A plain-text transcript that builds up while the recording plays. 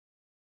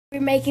We're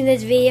making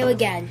this video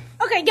again.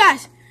 Okay,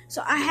 guys.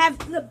 So I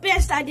have the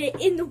best idea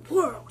in the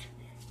world.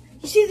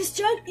 You see this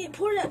jug? It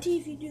poured out tea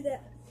if you do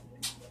that.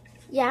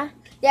 Yeah?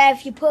 Yeah,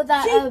 if you put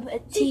that up,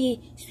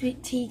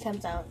 sweet tea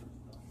comes out.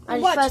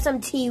 I just felt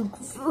some tea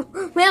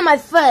right on my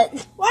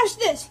foot. Watch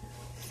this.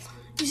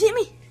 You see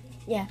me?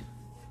 Yeah.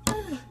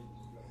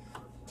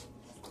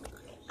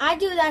 I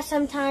do that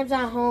sometimes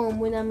at home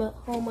when I'm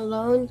home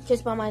alone,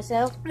 just by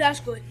myself. That's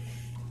good.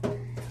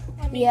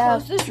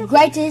 Yeah,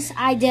 greatest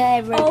idea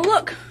ever. Oh,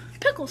 look.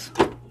 Pickles.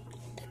 Pickles.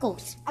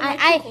 Pickles.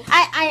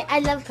 I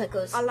love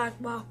pickles. I like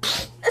wow.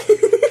 Okay.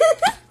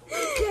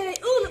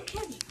 Oh, look,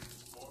 candy.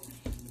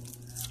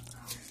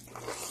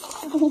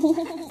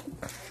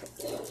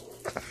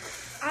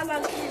 I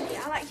love candy.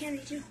 I like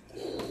candy too.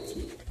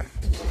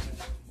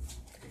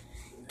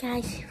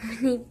 Guys,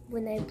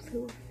 when I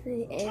blew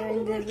the air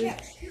in the room.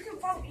 You can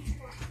follow me.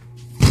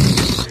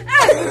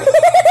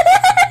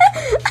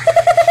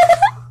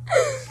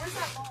 Where's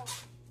that ball?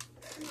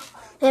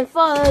 And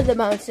follow the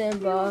mountain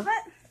ball.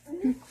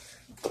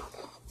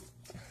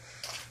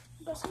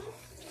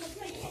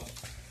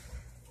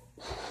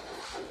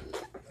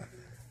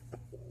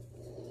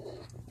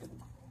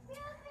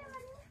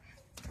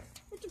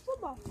 It's a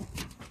football.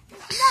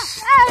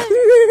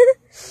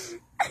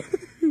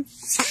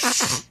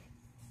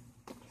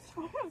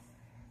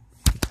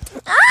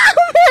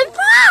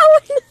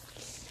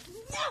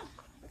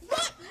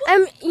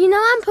 You know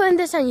I'm putting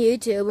this on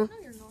YouTube. No,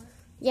 you're not.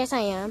 Yes, I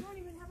am. You don't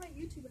even have a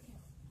YouTube account.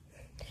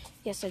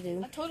 Yes, I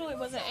do. I totally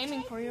wasn't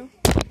aiming for you.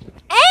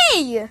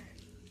 Hey!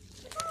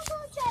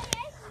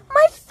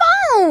 My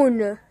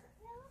phone!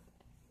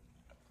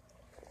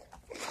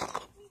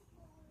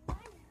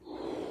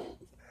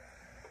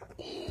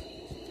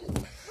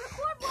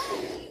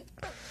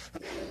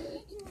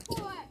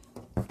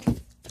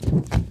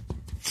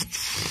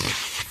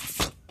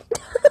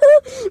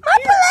 My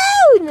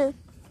balloon!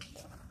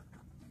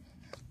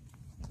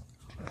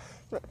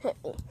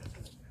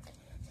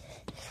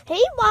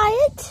 Hey,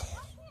 Wyatt.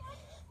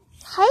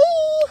 Hey.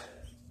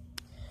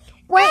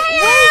 Wait.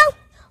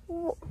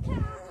 Who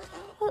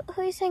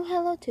are you saying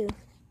hello to?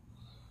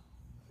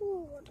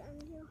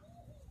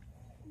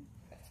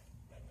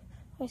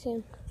 I see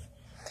him.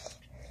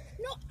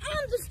 No,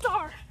 I'm the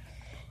star.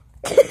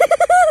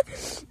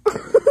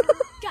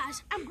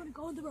 Guys, I'm gonna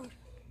go on the road.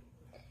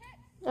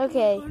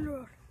 Okay. On the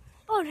road.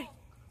 Okay.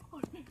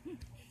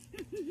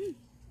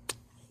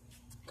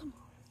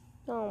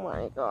 Oh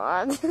my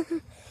God.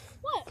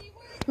 What?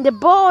 The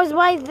ball is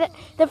right there.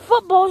 The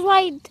football's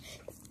right.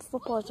 The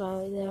football's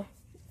right there.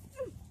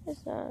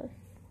 What's that?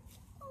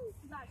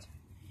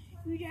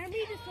 You dare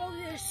me to throw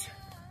this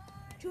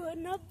to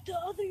the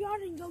other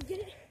yard and go get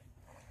it?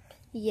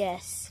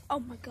 Yes. Oh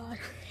my God.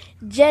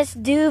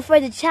 Just do it for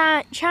the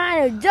channel.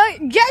 Just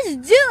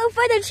do it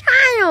for the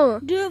channel.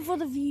 Do it for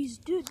the views.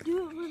 Do it for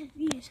the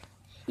views.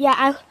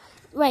 Yeah,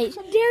 wait.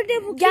 So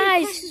Daredevil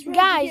Guys,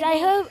 I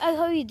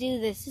hope you do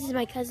this. This is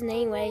my cousin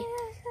anyway.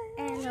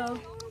 No.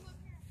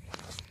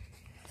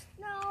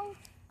 No.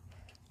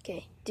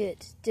 Okay, do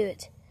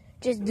it.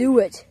 Just do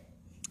it.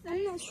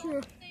 I'm not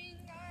sure.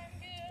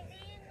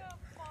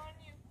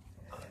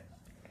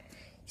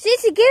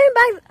 Cece, give me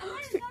back.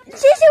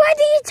 Cece, why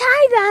did you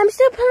tie that? I'm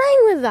still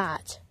playing with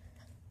that.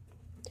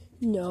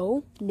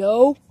 No.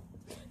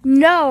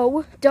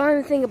 Don't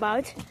even think about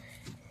it.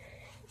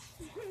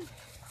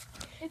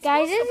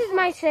 Guys, this is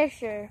my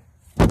sister.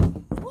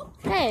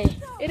 Hey.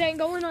 It ain't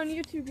going on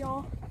YouTube,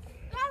 y'all.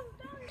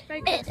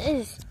 It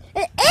is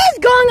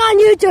going on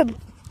YouTube.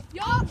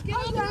 Y'all, get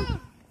on the road.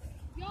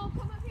 Y'all,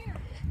 come up here.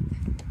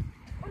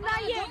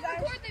 Not yet, don't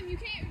record them. You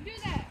can't do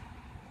that.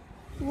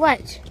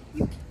 What?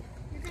 You're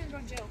going to go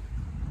to jail.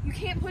 You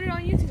can't put it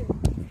on YouTube.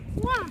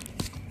 Why?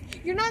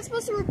 You're not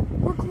supposed to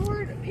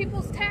record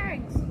people's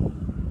tags.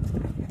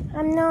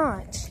 I'm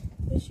not.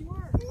 Yes, you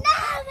are.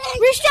 No,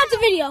 restart the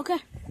video, okay?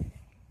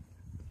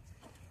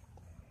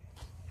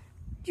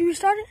 Did you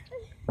restart it?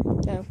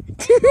 No.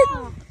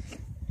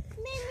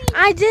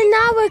 I did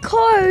not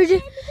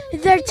record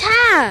their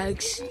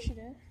tags. Yes, you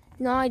did.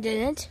 No, I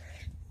didn't.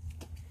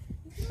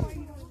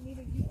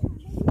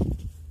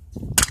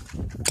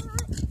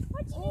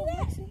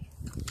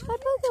 My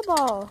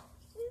Pokeball.